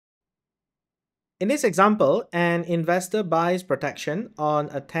In this example, an investor buys protection on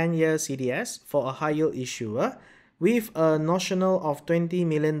a 10-year CDS for a high-yield issuer with a notional of $20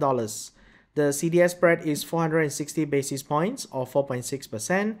 million. The CDS spread is 460 basis points or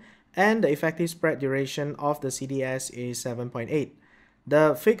 4.6%, and the effective spread duration of the CDS is 7.8.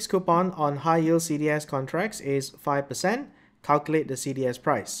 The fixed coupon on high-yield CDS contracts is 5%. Calculate the CDS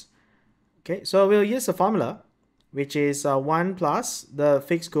price. Okay, so we'll use the formula, which is 1 plus the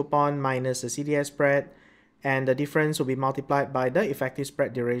fixed coupon minus the CDS spread, and the difference will be multiplied by the effective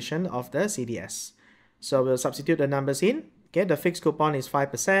spread duration of the CDS. So we'll substitute the numbers in. Okay, the fixed coupon is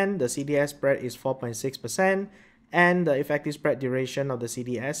 5%, the CDS spread is 4.6%, and the effective spread duration of the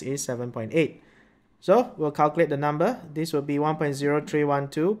CDS is 7.8. So we'll calculate the number. This will be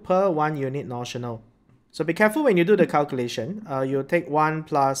 1.0312 per 1 unit notional. So be careful when you do the calculation. You'll take 1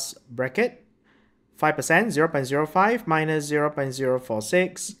 plus bracket 5%, 0.05 minus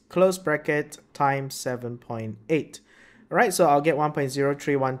 0.046, close bracket, times 7.8. Alright, so I'll get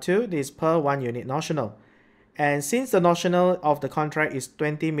 1.0312, this is per 1 unit notional. And since the notional of the contract is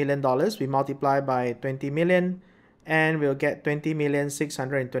 $20 million, we multiply by 20 million, and we'll get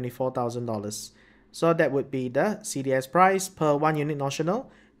 $20,624,000. So that would be the CDS price per 1 unit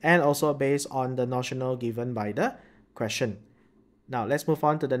notional, and also based on the notional given by the question. Now let's move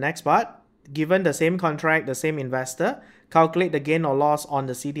on to the next part. Given the same contract, the same investor, calculate the gain or loss on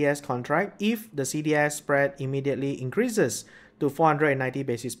the CDS contract if the CDS spread immediately increases to 490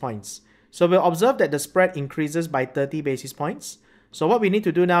 basis points. So we'll observe that the spread increases by 30 basis points. So what we need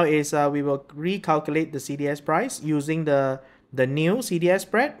to do now is we will recalculate the CDS price using the new CDS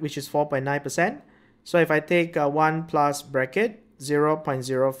spread, which is 4.9%. So if I take 1 plus bracket,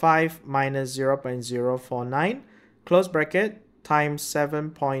 0.05 minus 0.049, close bracket, times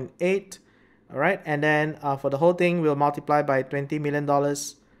 7.8. All right, and then for the whole thing, we'll multiply by $20 million,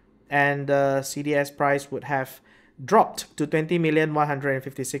 and the CDS price would have dropped to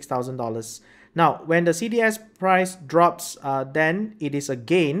 $20,156,000. Now, when the CDS price drops, then it is a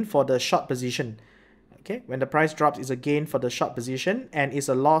gain for the short position. Okay, when the price drops, it's a gain for the short position, and it's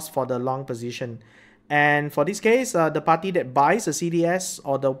a loss for the long position. And for this case, the party that buys the CDS,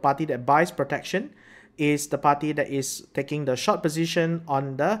 or the party that buys protection, is the party that is taking the short position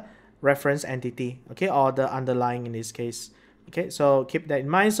on the reference entity, okay, or the underlying in this case. Okay, so keep that in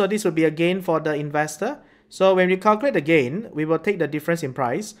mind. So this will be a gain for the investor. So when we calculate the gain, we will take the difference in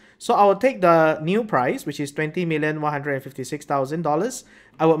price. So I will take the new price, which is $20,156,000.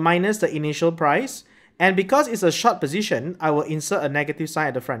 I will minus the initial price, and because it's a short position, I will insert a negative sign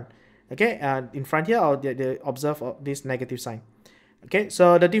at the front. Okay, in front here, I'll observe this negative sign. Okay,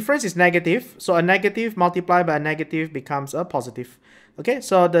 so the difference is negative. So a negative multiplied by a negative becomes a positive. Okay,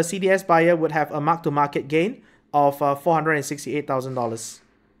 so the CDS buyer would have a mark-to-market gain of $468,000.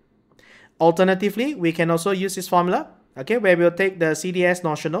 Alternatively, we can also use this formula, okay, where we'll take the CDS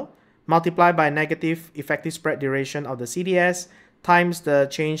notional, multiply by negative effective spread duration of the CDS, times the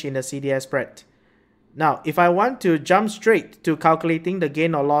change in the CDS spread. Now, if I want to jump straight to calculating the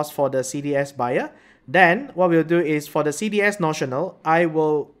gain or loss for the CDS buyer, then what we'll do is for the CDS notional, I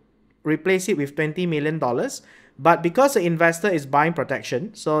will replace it with $20 million. But because the investor is buying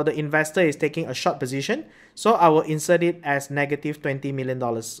protection, so the investor is taking a short position, so I will insert it as negative $20 million,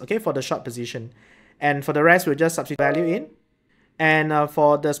 okay, for the short position. And for the rest, we'll just substitute value in. And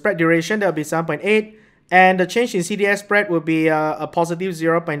for the spread duration, there will be 7.8. And the change in CDS spread will be a positive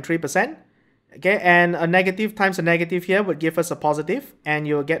 0.3%. Okay, and a negative times a negative here would give us a positive, and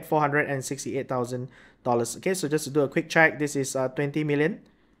you'll get $468,000. Okay, so just to do a quick check, this is 20 million,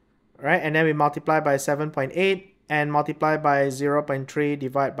 right? And then we multiply by 7.8 and multiply by 0.3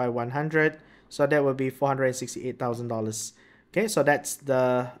 divide by 100, so that will be $468,000. Okay, so that's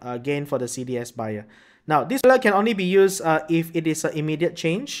the gain for the CDS buyer. Now, this formula can only be used if it is an immediate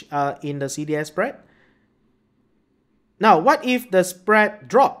change in the CDS spread. Now, what if the spread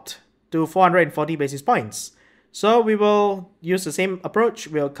dropped to 440 basis points? So we will use the same approach.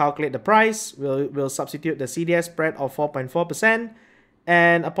 We'll calculate the price. We'll substitute the CDS spread of 4.4%.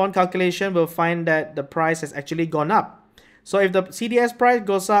 And upon calculation, we'll find that the price has actually gone up. So if the CDS price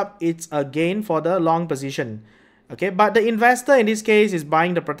goes up, it's a gain for the long position. Okay, but the investor in this case is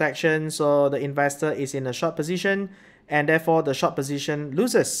buying the protection. So the investor is in a short position, and therefore the short position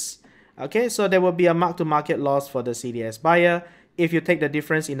loses. Okay, so there will be a mark-to-market loss for the CDS buyer. If you take the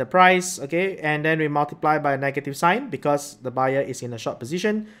difference in the price, okay, and then we multiply by a negative sign because the buyer is in a short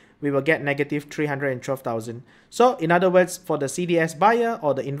position, we will get negative 312,000. So in other words, for the CDS buyer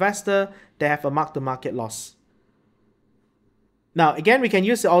or the investor, they have a mark-to-market loss. Now, again, we can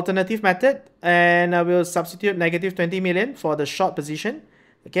use the alternative method, and we'll substitute negative 20 million for the short position.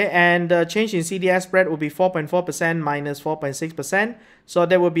 Okay, and the change in CDS spread will be 4.4% minus 4.6%. So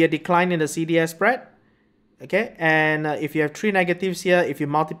there will be a decline in the CDS spread. Okay, and if you have three negatives here, if you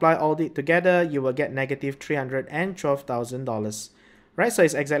multiply all it together, you will get negative $312,000. Right, so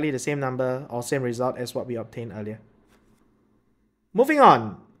it's exactly the same number or same result as what we obtained earlier. Moving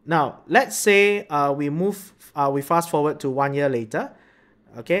on. Now, let's say we fast forward to 1 year later.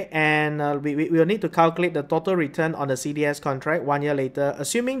 Okay, and we will need to calculate the total return on the CDS contract 1 year later,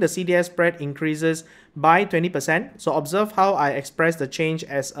 assuming the CDS spread increases by 20%. So observe how I express the change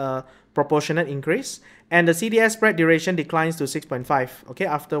as a proportionate increase, and the CDS spread duration declines to 6.5, okay,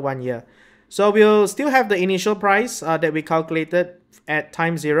 after 1 year. So we'll still have the initial price that we calculated at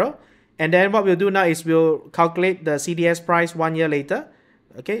time 0, and then what we'll do now is we'll calculate the CDS price 1 year later.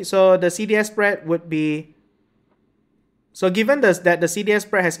 Okay, so the CDS spread would be, so given that the CDS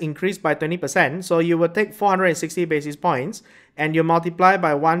spread has increased by 20%, so you will take 460 basis points and you multiply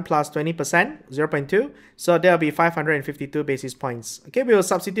by 1 plus 20%, 0.2, so there will be 552 basis points. Okay, we will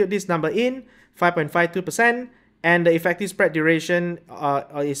substitute this number in, 5.52%, and the effective spread duration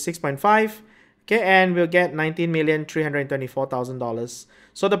is 6.5, okay, and we'll get $19,324,000.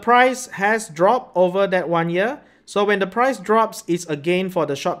 So the price has dropped over that 1 year. So when the price drops, it's a gain for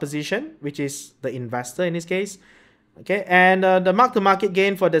the short position, which is the investor in this case. Okay, and the mark-to-market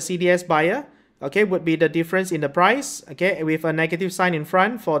gain for the CDS buyer, okay, would be the difference in the price, okay, with a negative sign in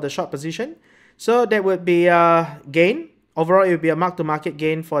front for the short position. So that would be a gain. Overall, it would be a mark-to-market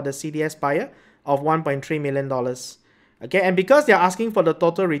gain for the CDS buyer of $1.3 million. Okay, and because they're asking for the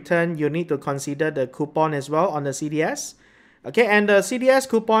total return, you need to consider the coupon as well on the CDS. Okay, and the CDS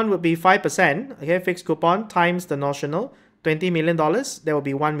coupon would be 5%, okay, fixed coupon times the notional, $20 million, that will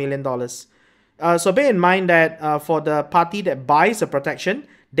be $1 million. So bear in mind that for the party that buys the protection,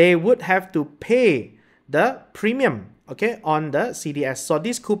 they would have to pay the premium, okay, on the CDS. So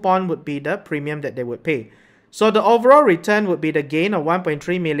this coupon would be the premium that they would pay. So the overall return would be the gain of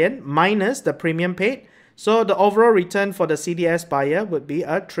 1.3 million minus the premium paid. So the overall return for the CDS buyer would be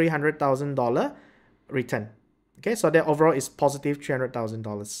a $300,000 return. Okay, so that overall is positive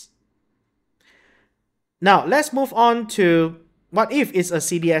 $300,000. Now let's move on to what if it's a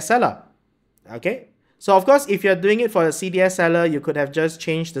CDS seller. Okay, so of course, if you're doing it for a CDS seller, you could have just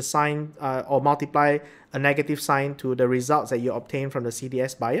changed the sign or multiply a negative sign to the results that you obtain from the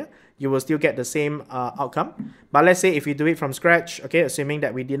CDS buyer. You will still get the same outcome. But let's say if you do it from scratch, okay, assuming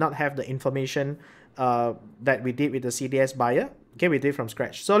that we did not have the information that we did with the CDS buyer, okay, we did it from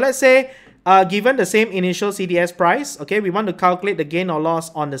scratch. So let's say given the same initial CDS price, okay, we want to calculate the gain or loss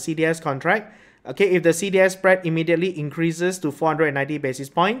on the CDS contract. Okay, if the CDS spread immediately increases to 490 basis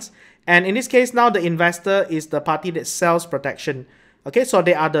points, and in this case now the investor is the party that sells protection. Okay, so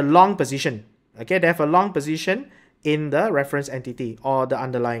they are the long position. Okay, they have a long position in the reference entity or the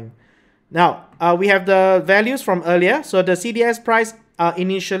underlying. Now we have the values from earlier. So the CDS price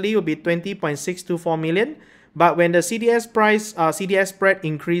initially will be 20.624 million, but when the CDS price CDS spread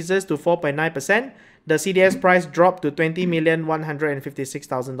increases to 4.9%, the CDS price dropped to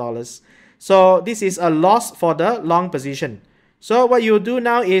 $20,156,000. So this is a loss for the long position. So what you do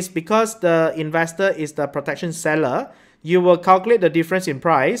now is, because the investor is the protection seller, you will calculate the difference in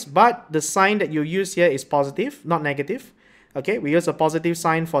price, but the sign that you use here is positive, not negative. Okay, we use a positive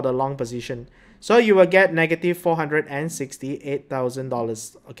sign for the long position. So you will get negative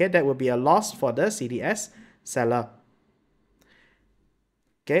 $468,000. Okay, that will be a loss for the CDS seller.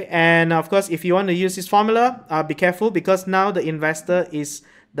 Okay, and of course, if you want to use this formula, be careful, because now the investor is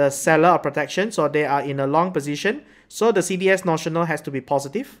the seller of protection, so they are in a long position. So the CDS notional has to be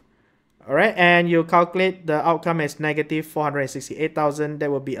positive. All right, and you calculate the outcome as negative 468,000. That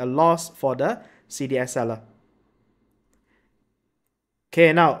will be a loss for the CDS seller.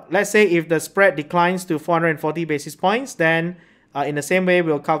 Okay, now let's say if the spread declines to 440 basis points, then in the same way,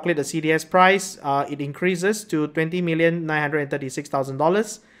 we'll calculate the CDS price. It increases to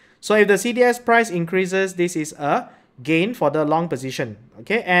 $20,936,000. So if the CDS price increases, this is a gain for the long position.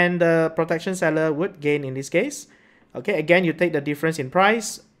 Okay, and the protection seller would gain in this case. Okay, again, you take the difference in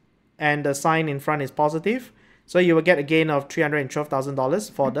price and the sign in front is positive. So you will get a gain of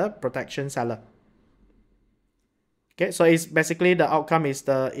 $312,000 for the protection seller. Okay, so it's basically the outcome is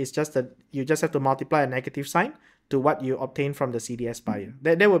you just have to multiply a negative sign to what you obtain from the CDS buyer.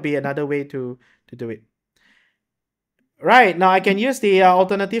 That would be another way to do it. Right, now I can use the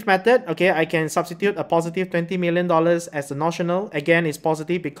alternative method. Okay, I can substitute a positive $20 million as the notional. Again, it's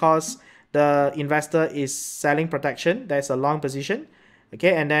positive because the investor is selling protection. That's a long position.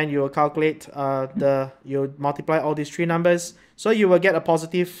 Okay, and then you will calculate you multiply all these three numbers. So you will get a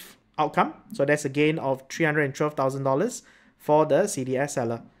positive outcome. So that's a gain of $312,000 for the CDS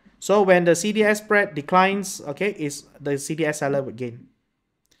seller. So when the CDS spread declines, okay, is the CDS seller would gain.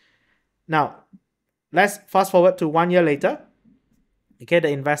 Now, let's fast forward to 1 year later. Okay, the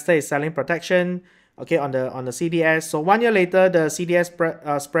investor is selling protection, okay, on the CDS. So 1 year later, the CDS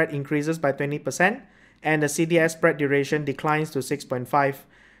spread increases by 20%, and the CDS spread duration declines to 6.5.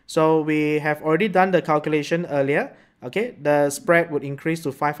 So we have already done the calculation earlier. Okay, the spread would increase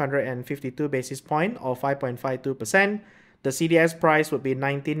to 552 basis point or 5.52%. The CDS price would be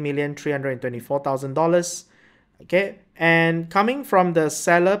 $19,324,000. Okay, and coming from the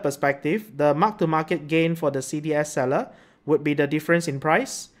seller perspective, the mark-to-market gain for the CDS seller would be the difference in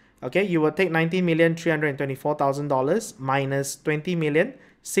price. Okay, you will take $19,324,000 minus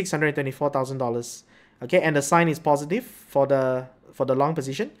 $20,624,000. Okay, and the sign is positive for the long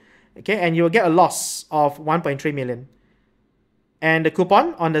position. Okay, and you will get a loss of 1.3 million. And the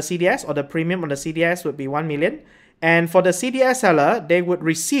coupon on the CDS or the premium on the CDS would be 1 million. And for the CDS seller, they would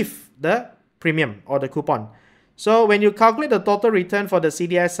receive the premium or the coupon. So when you calculate the total return for the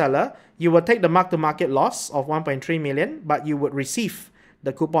CDS seller, you will take the mark-to-market loss of 1.3 million, but you would receive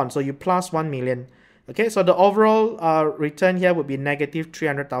the coupon. So you plus 1 million. Okay, so the overall return here would be negative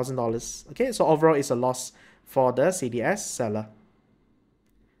 $300,000. Okay, so overall it's a loss for the CDS seller.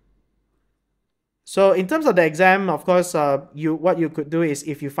 So in terms of the exam, of course, what you could do is,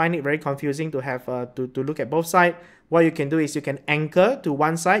 if you find it very confusing to have to look at both sides, what you can do is you can anchor to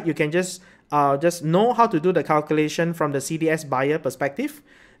one side. You can just know how to do the calculation from the CDS buyer perspective.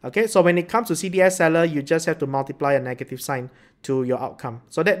 Okay, so when it comes to CDS seller, you just have to multiply a negative sign to your outcome.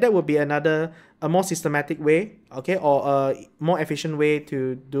 So that would be a more systematic way, okay, or a more efficient way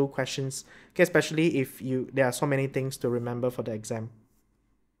to do questions, okay, especially if there are so many things to remember for the exam.